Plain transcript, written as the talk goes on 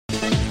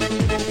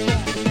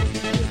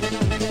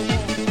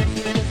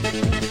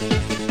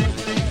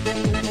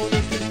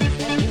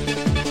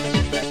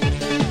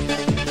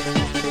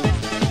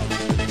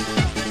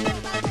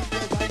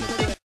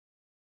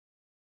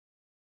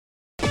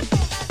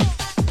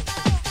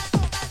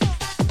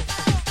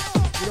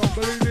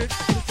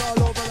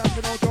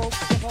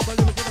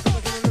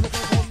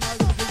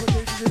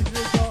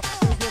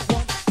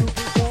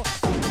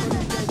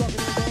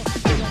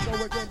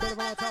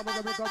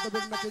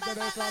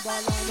line by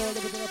line, all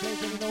over the place,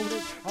 and you know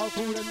this. How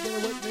cool and get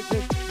away with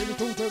this. Really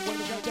cool, good, when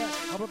we got that.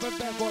 I'm a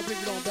bad boy, bring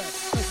it on back.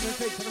 Listen and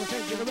take, and I'm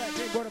saying, get a rat,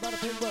 ain't going about a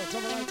pin well.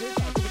 Something like this,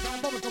 I'm the time,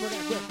 bubbles coming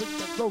at well, bitch,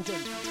 that's broken.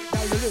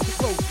 Now you live to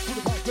flow, to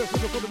the past, first,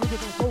 look for the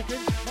rivers and spoken.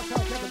 My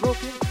child kept it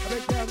broken, I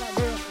break down like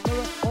mirror,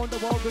 on the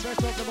wall, the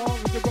best of them all.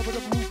 It's the rubber,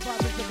 the blue, my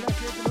bitch, the black,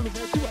 and the little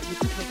man, you at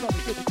your feet, my son,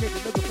 get the kid,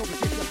 and never come and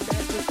get your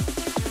bastard.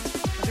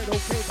 I said,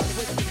 okay, by the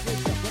way, I'm going to get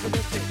you, never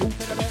let you, move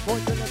to the left,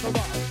 boys, and that's a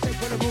rock. Take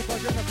for the move, I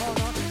in the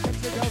corner, catch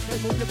the girls, they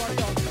move your body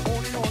on,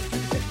 and on,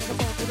 keep it sitting on the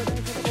phone, to the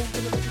dance, to the phone, to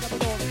the left, to the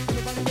door, to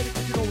the body, ready,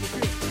 you know the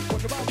feel.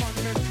 What about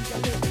monuments, you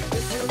got this,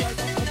 it's here right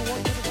now, number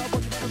one, to the top,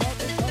 what you got about,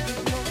 it's up,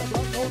 it's on the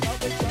block, hold out,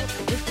 it's up,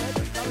 it's dead,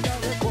 now we got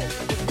red bull,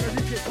 it's where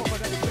you get over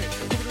that split,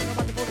 moving in the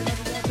money, moving in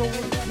the money,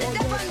 moving in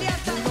the money, Definitely a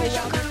time we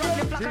shock and rock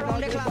the block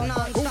around the club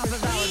non-stop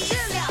as ours.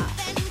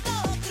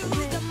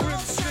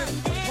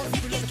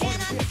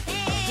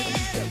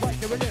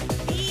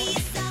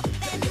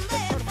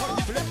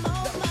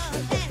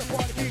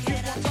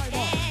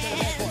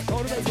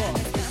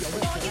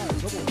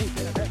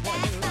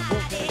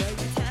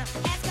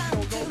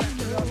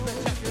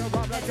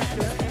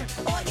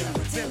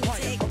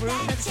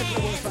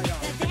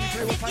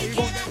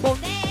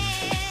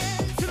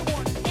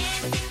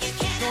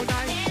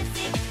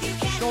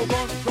 Don't play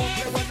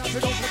one,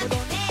 don't play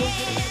one.